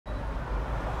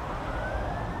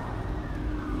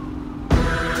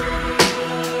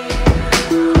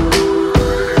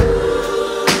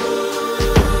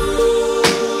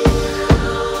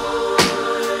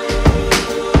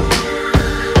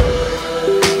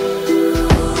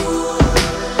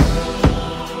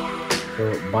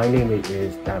My name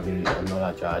is Dami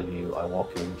Onalaja-Aliu. I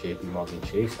work in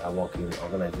JP Chase. I work in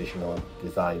Organizational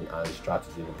Design and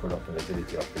Strategy in the Product and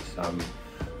Agility Office. I'm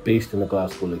based in the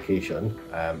Glasgow location,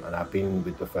 and I've been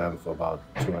with the firm for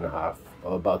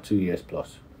about 2 years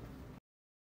plus.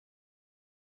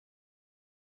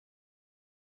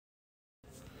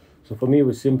 So for me, it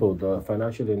was simple. The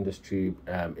financial industry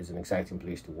is an exciting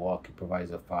place to work. It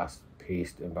provides a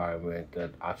fast-paced environment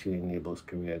that actually enables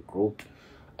career growth.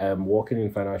 Working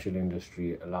in financial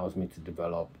industry allows me to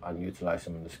develop and utilize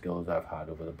some of the skills I've had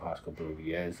over the past couple of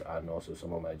years, and also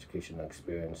some of my educational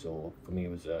experience. So for me,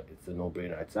 it's a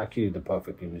no-brainer. It's actually the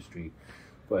perfect industry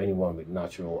for anyone with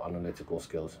natural analytical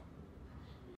skills.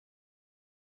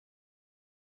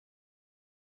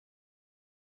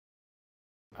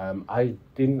 I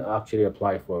didn't actually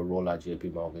apply for a role at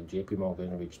JP Morgan. JP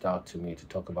Morgan reached out to me to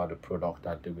talk about a product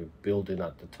that they were building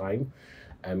at the time.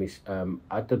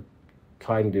 At the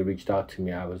time they reached out to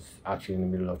me, I was actually in the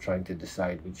middle of trying to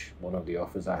decide which one of the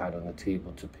offers I had on the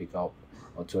table to pick up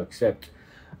or to accept.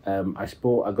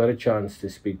 I got a chance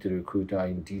to speak to the recruiter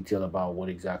in detail about what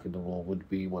exactly the role would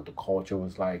be, what the culture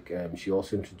was like. She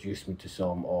also introduced me to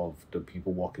some of the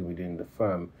people working within the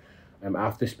firm.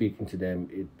 After speaking to them,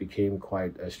 it became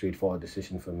quite a straightforward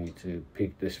decision for me to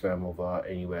pick this firm over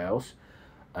anywhere else.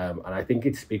 And I think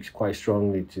it speaks quite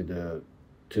strongly to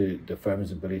the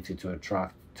firm's ability to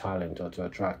attract talent or to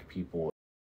attract people.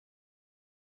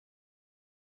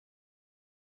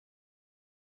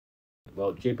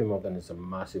 Well, JP Morgan is a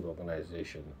massive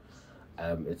organization.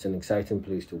 It's an exciting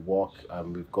place to work.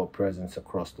 We've got presence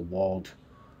across the world,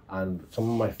 and some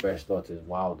of my first thoughts is,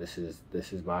 wow, this is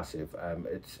massive.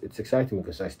 It's exciting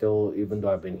because I still, even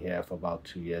though I've been here for about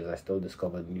 2 years, I still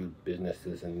discovered new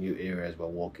businesses and new areas we're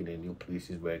working in, new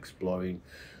places we're exploring,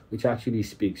 which actually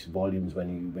speaks volumes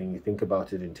when you think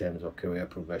about it in terms of career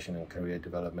progression and career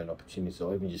development opportunities,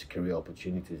 or even just career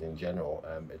opportunities in general.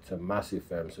 It's a massive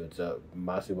firm, so it's a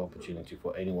massive opportunity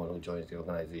for anyone who joins the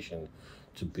organization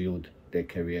to build their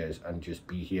careers and just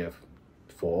be here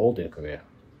for all their career.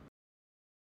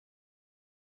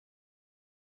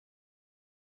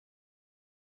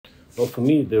 Well, for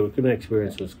me, the recruitment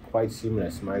experience was quite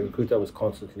seamless. My recruiter was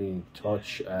constantly in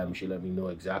touch. She let me know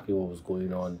exactly what was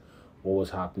going on, what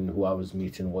was happening, who I was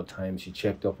meeting, what time. She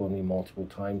checked up on me multiple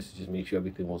times to just make sure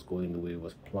everything was going the way it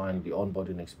was planned. The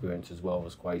onboarding experience as well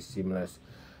was quite seamless.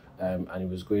 And it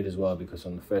was great as well because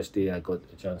on the first day I got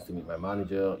a chance to meet my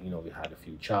manager. We had a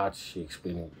few chats. She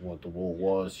explained what the role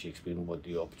was. She explained what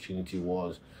the opportunity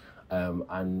was.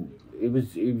 And it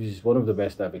was one of the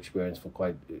best I've experienced for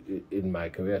quite in my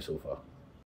career so far.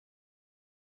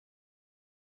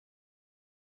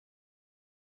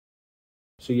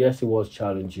 So yes, it was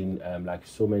challenging. Like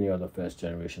so many other first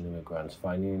generation immigrants,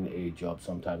 finding a job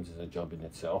sometimes is a job in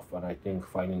itself, and I think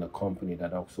finding a company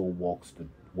that also walks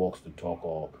the talk,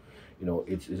 or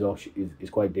it's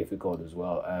quite difficult as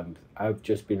well. I've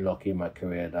just been lucky in my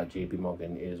career that JP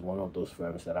Morgan is one of those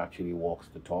firms that actually walks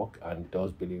the talk and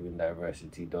does believe in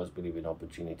diversity, does believe in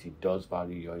opportunity, does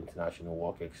value your international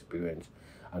work experience,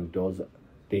 and does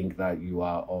think that you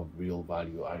are of real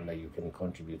value and that you can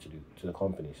contribute to the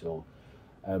company. So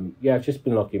yeah, I've just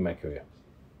been lucky in my career.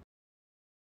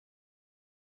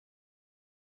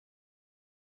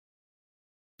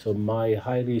 So my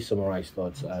highly summarized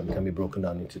thoughts can be broken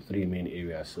down into three main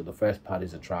areas. So the first part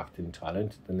is attracting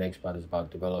talent. The next part is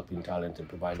about developing talent and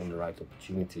providing the right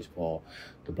opportunities for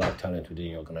the black talent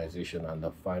within your organization. And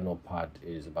the final part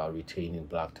is about retaining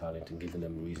black talent and giving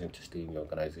them reason to stay in your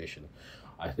organization.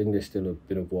 I think there's still a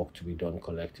bit of work to be done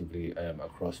collectively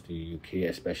across the UK,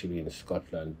 especially in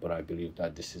Scotland, but I believe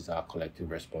that this is our collective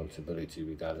responsibility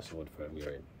regardless of what firm you're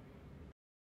in.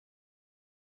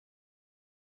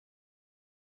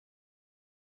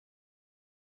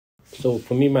 So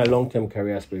for me, my long-term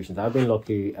career aspirations, I've been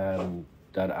lucky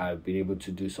that I've been able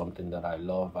to do something that I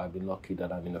love. I've been lucky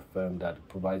that I'm in a firm that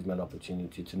provides me an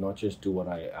opportunity to not just do what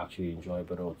I actually enjoy,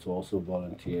 but also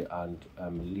volunteer and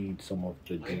lead some of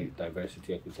the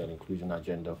diversity, equity, and inclusion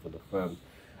agenda for the firm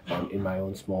in my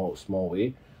own small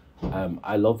way.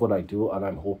 I love what I do, and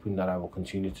I'm hoping that I will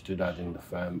continue to do that in the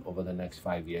firm over the next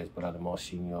 5 years, but at a more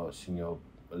senior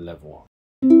level.